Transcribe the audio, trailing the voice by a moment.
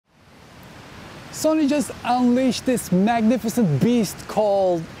Sony just unleashed this magnificent beast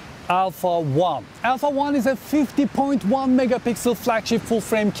called Alpha 1. Alpha 1 is a 50.1 megapixel flagship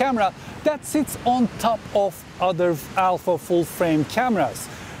full-frame camera that sits on top of other Alpha full-frame cameras.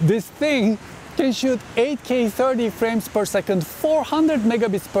 This thing can shoot 8K 30 frames per second, 400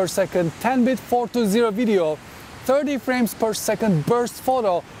 megabits per second, 10-bit 420 video, 30 frames per second burst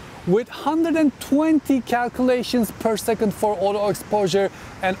photo with 120 calculations per second for auto exposure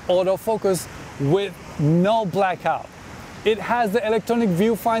and autofocus with no blackout. It has the electronic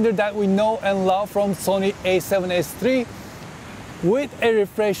viewfinder that we know and love from Sony A7S III with a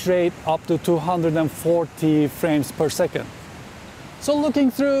refresh rate up to 240 frames per second. So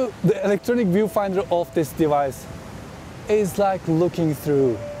looking through the electronic viewfinder of this device is like looking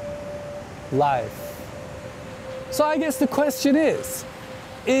through life. So I guess the question is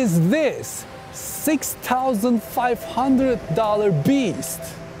this $6,500 beast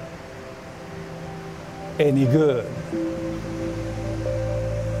any good?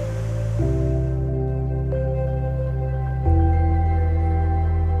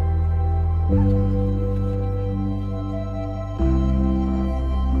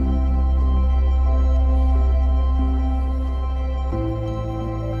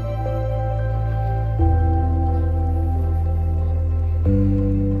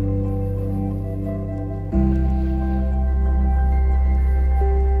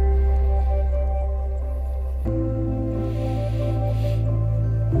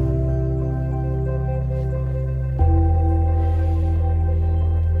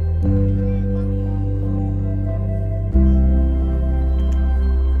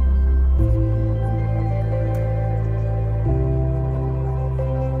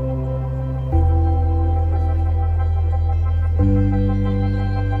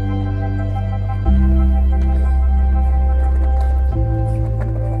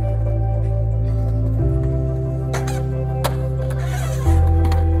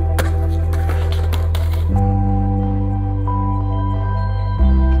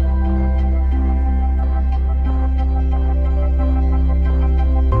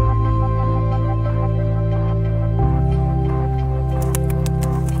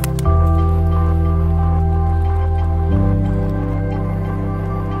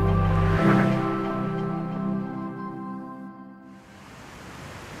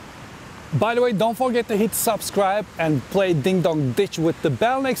 By the way, don't forget to hit subscribe and play Ding Dong Ditch with the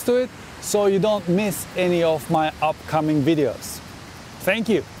bell next to it so you don't miss any of my upcoming videos. Thank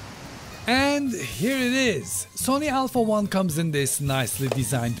you. And here it is. Sony Alpha 1 comes in this nicely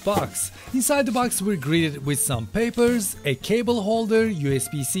designed box. Inside the box we're greeted with some papers, a cable holder,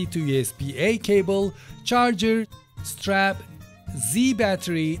 USB-C to USB-A cable, charger, strap, Z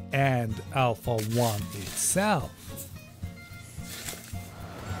battery, and Alpha 1 itself.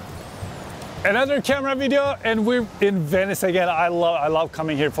 Another camera video, and we're in Venice again. I love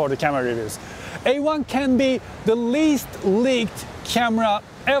coming here for the camera reviews. A1 can be the least leaked camera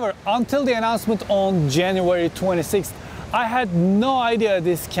ever. Until the announcement on January 26th, I had no idea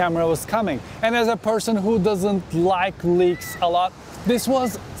this camera was coming. And as a person who doesn't like leaks a lot, this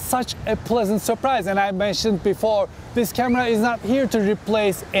was such a pleasant surprise. And I mentioned before, this camera is not here to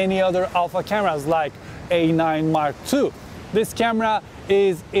replace any other Alpha cameras like A9 Mark II. This camera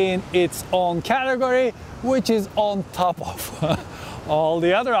is in its own category, which is on top of all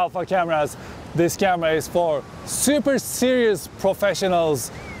the other Alpha cameras. This camera is for super serious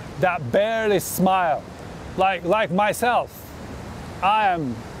professionals that barely smile, like myself. I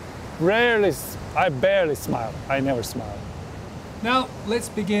barely smile. I never smile. Now let's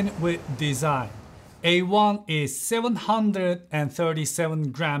begin with design. A1 is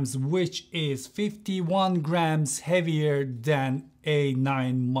 737 grams, which is 51 grams heavier than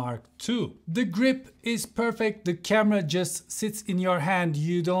A9 Mark II. The grip is perfect. The camera just sits in your hand.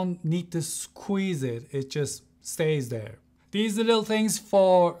 You don't need to squeeze it. It just stays there. These little things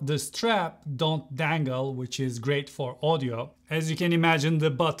for the strap don't dangle, which is great for audio. As you can imagine, the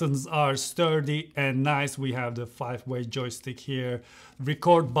buttons are sturdy and nice. We have the 5-way joystick here.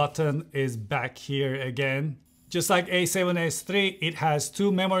 Record button is back here again. Just like A7S III, it has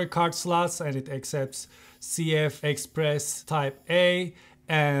 2 memory card slots and it accepts CF Express Type A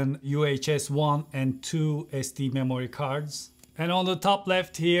and UHS 1 and 2 SD memory cards. And on the top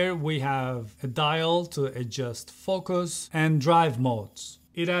left here, we have a dial to adjust focus and drive modes.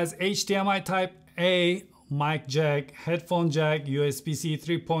 It has HDMI Type A, mic jack, headphone jack, USB-C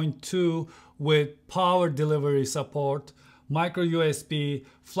 3.2 with power delivery support, micro USB,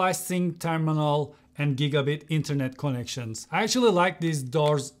 flash sync terminal, and gigabit internet connections. I actually like these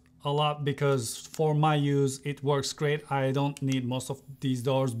doors a lot because for my use it works great. I don't need most of these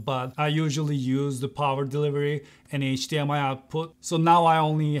doors, but I usually use the power delivery and HDMI output. So now I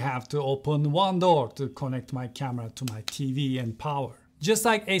only have to open one door to connect my camera to my TV and power. Just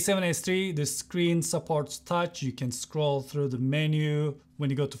like A7S III, the screen supports touch. You can scroll through the menu. When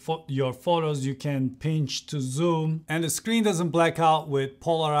you go to your photos, you can pinch to zoom. And the screen doesn't black out with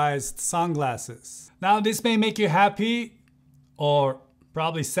polarized sunglasses. Now this may make you happy or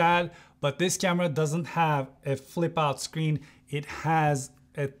probably sad, but this camera doesn't have a flip out screen. It has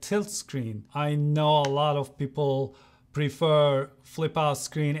a tilt screen. I know a lot of people prefer flip out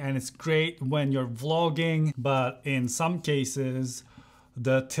screen and it's great when you're vlogging, but in some cases,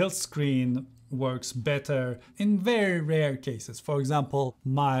 the tilt screen works better in very rare cases. For example,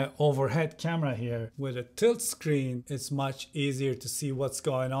 my overhead camera here with a tilt screen, it's much easier to see what's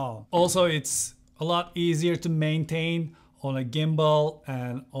going on. Also, it's a lot easier to maintain on a gimbal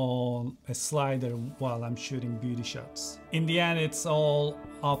and on a slider while I'm shooting beauty shots. In the end, it's all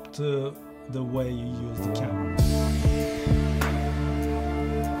up to the way you use the camera.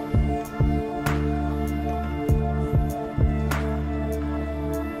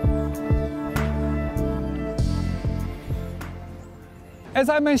 As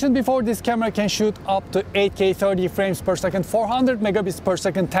I mentioned before, this camera can shoot up to 8K 30 frames per second, 400 megabits per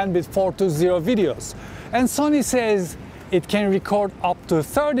second, 10-bit 420 videos. And Sony says it can record up to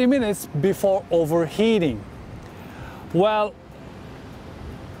 30 minutes before overheating. Well,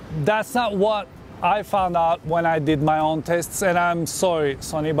 that's not what I found out when I did my own tests, and I'm sorry,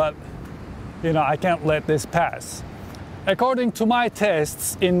 Sony, but I can't let this pass. According to my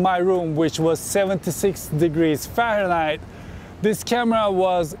tests in my room, which was 76 degrees Fahrenheit, this camera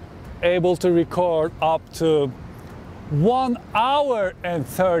was able to record up to 1 hour and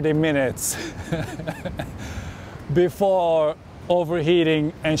 30 minutes before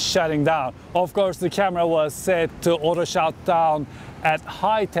overheating and shutting down. Of course, the camera was set to auto shut down at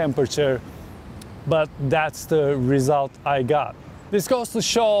high temperature, but that's the result I got. This goes to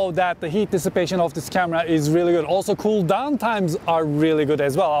show that the heat dissipation of this camera is really good. Also, cool down times are really good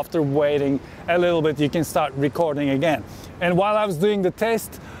as well. After waiting a little bit, you can start recording again. And while I was doing the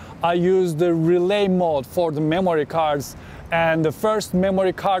test, I used the relay mode for the memory cards. And the first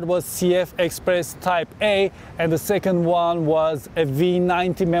memory card was CF Express Type A, and the second one was a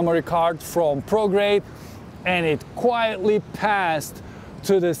V90 memory card from ProGrade. And it quietly passed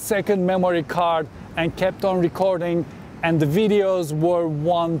to the second memory card and kept on recording, and the videos were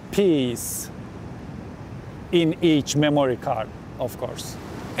one piece in each memory card, of course.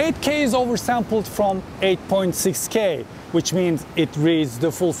 8K is oversampled from 8.6K, which means it reads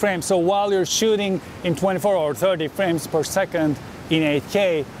the full frame. So while you're shooting in 24 or 30 frames per second in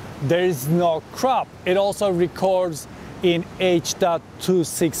 8K, there is no crop. It also records in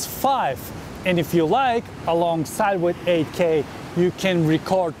H.265. And if you like, alongside with 8K, you can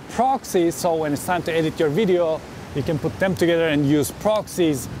record proxies. So when it's time to edit your video, you can put them together and use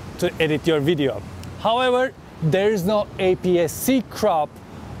proxies to edit your video. However, there is no APS-C crop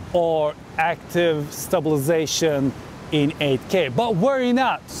or active stabilization in 8K. But worry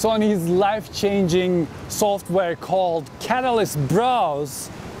not, Sony's life-changing software called Catalyst Browse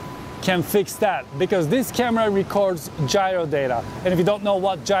can fix that, because this camera records gyro data. And if you don't know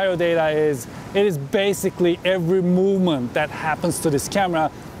what gyro data is, it is basically every movement that happens to this camera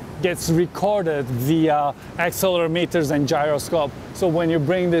gets recorded via accelerometers and gyroscope. So when you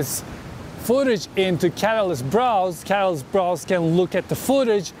bring this footage into Catalyst Browse can look at the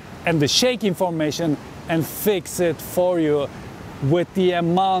footage and the shake information and fix it for you with the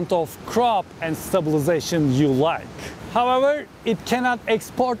amount of crop and stabilization you like. However, it cannot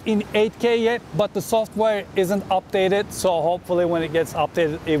export in 8K yet, but the software isn't updated, so hopefully when it gets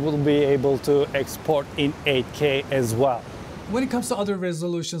updated, it will be able to export in 8K as well. When it comes to other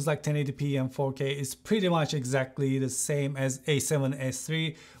resolutions like 1080p and 4K, it's pretty much exactly the same as A7S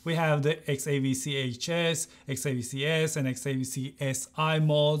III. We have the XAVC-HS, XAVC-S, and XAVC-SI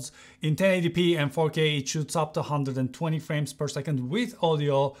modes. In 1080p and 4K, it shoots up to 120 frames per second with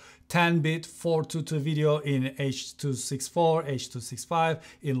audio, 10-bit 422 video in H.264, H.265,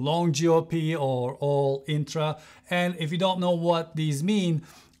 in long GOP or all intra. And if you don't know what these mean,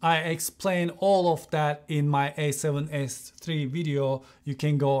 I explain all of that in my A7S III video. You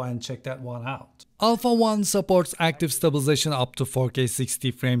can go and check that one out. Alpha 1 supports active stabilization up to 4K 60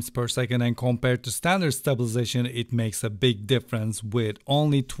 frames per second, and compared to standard stabilization, it makes a big difference with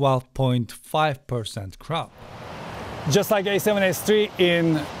only 12.5% crop. Just like A7S III,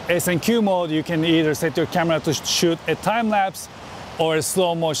 in S&Q mode, you can either set your camera to shoot a time-lapse or a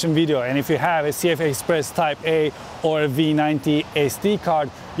slow motion video. And if you have a CF Express Type A or a V90 SD card,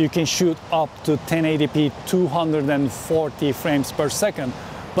 you can shoot up to 1080p 240 frames per second.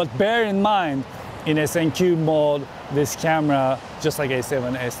 But bear in mind, in SNQ mode, this camera, just like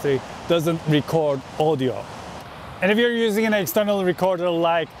A7, S3, doesn't record audio. And if you're using an external recorder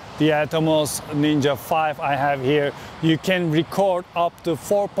like the Atomos Ninja 5 I have here, you can record up to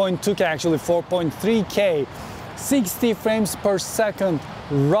 4.2K, actually 4.3K, 60 frames per second,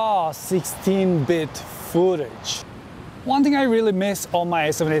 raw 16-bit footage. One thing I really miss on my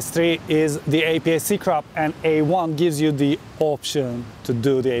A7S III is the APS-C crop, and A1 gives you the option to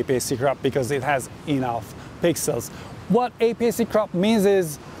do the APS-C crop because it has enough pixels. What APS-C crop means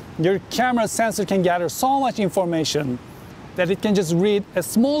is your camera sensor can gather so much information that it can just read a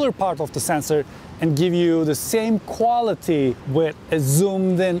smaller part of the sensor and give you the same quality with a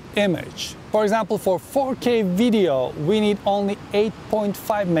zoomed in image. For example, for 4K video, we need only 8.5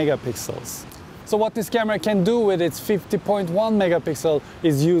 megapixels. So what this camera can do with its 50.1 megapixel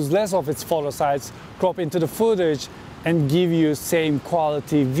is use less of its photo size, crop into the footage, and give you same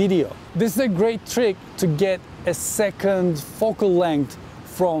quality video. This is a great trick to get a second focal length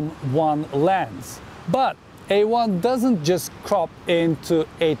from one lens. But A1 doesn't just crop into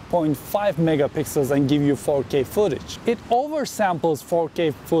 8.5 megapixels and give you 4K footage. It oversamples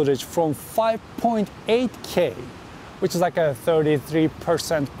 4K footage from 5.8K, which is like a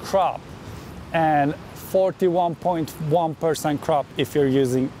 33% crop, and 41.1% crop if you're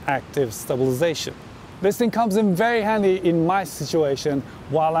using active stabilization. This thing comes in very handy in my situation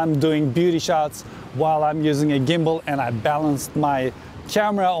while I'm doing beauty shots, while I'm using a gimbal and I balanced my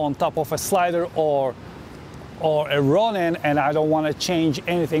camera on top of a slider or a Ronin and I don't want to change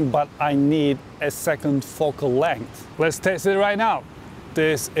anything, but I need a second focal length. Let's test it right now.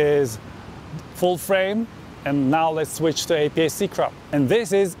 This is full frame, and now let's switch to APS-C crop. And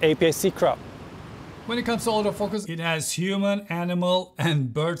this is APS-C crop. When it comes to autofocus, it has human, animal,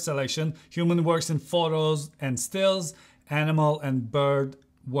 and bird selection. Human works in photos and stills. Animal and bird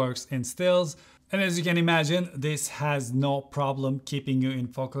works in stills. And as you can imagine, this has no problem keeping you in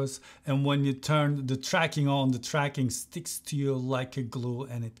focus. And when you turn the tracking on, the tracking sticks to you like a glue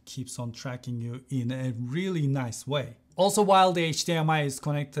and it keeps on tracking you in a really nice way. Also, while the HDMI is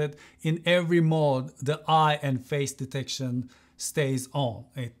connected, in every mode, the eye and face detection stays on.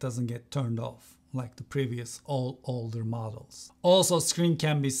 It doesn't get turned off like the previous older models. Also, screen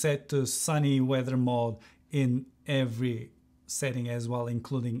can be set to sunny weather mode in every setting as well,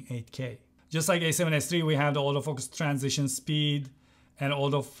 including 8K. Just like A7S III, we have the autofocus transition speed and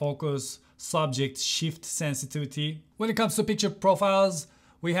autofocus subject shift sensitivity. When it comes to picture profiles,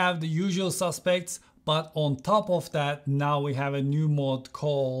 we have the usual suspects, but on top of that, now we have a new mode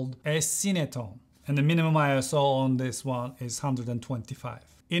called S-Cinetone. And the minimum ISO on this one is 125.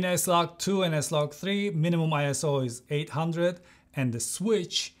 In S-Log 2 and S-Log 3, minimum ISO is 800 and the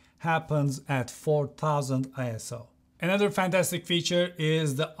switch happens at 4000 ISO. Another fantastic feature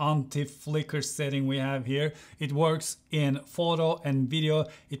is the anti-flicker setting we have here. It works in photo and video.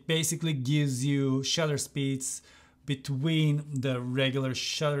 It basically gives you shutter speeds between the regular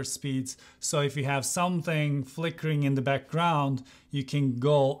shutter speeds. So if you have something flickering in the background, you can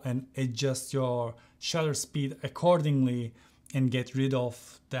go and adjust your shutter speed accordingly and get rid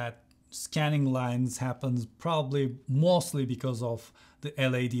of that scanning lines happens probably mostly because of the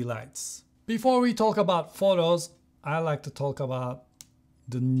LED lights. Before we talk about photos, I like to talk about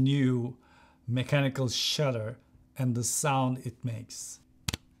the new mechanical shutter and the sound it makes.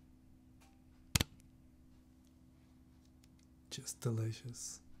 Just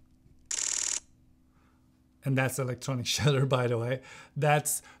delicious. And that's electronic shutter, by the way.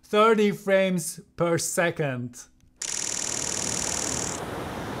 That's 30 frames per second.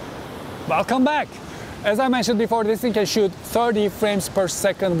 Welcome back. As I mentioned before, this thing can shoot 30 frames per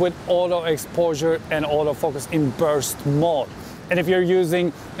second with auto exposure and autofocus in burst mode. And if you're using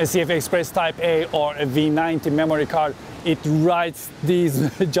a CF Express Type A or a V90 memory card, it writes these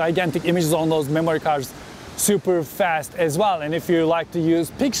gigantic images on those memory cards super fast as well. And if you like to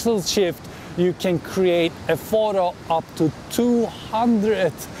use pixel shift, you can create a photo up to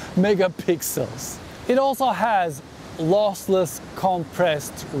 200 megapixels. It also has lossless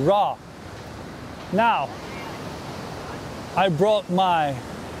compressed RAW. Now, I brought my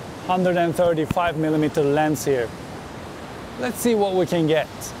 135mm lens here. Let's see what we can get.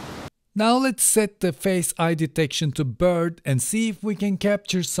 Now let's set the face eye detection to bird and see if we can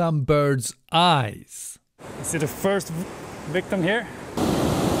capture some bird's eyes. You see the first victim here?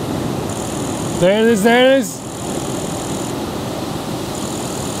 There it is, there it is.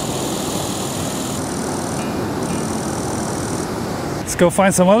 Let's go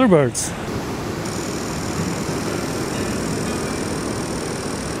find some other birds.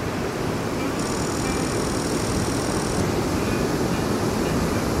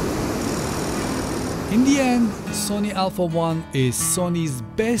 In the end, Sony Alpha 1 is Sony's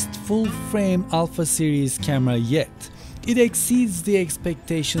best full-frame Alpha series camera yet. It exceeds the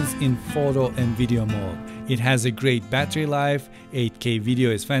expectations in photo and video mode. It has a great battery life, 8K video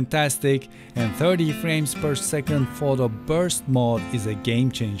is fantastic, and 30 frames per second photo burst mode is a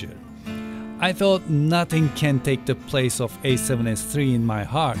game changer. I thought nothing can take the place of A7S III in my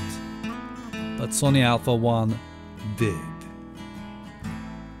heart, but Sony Alpha 1 did.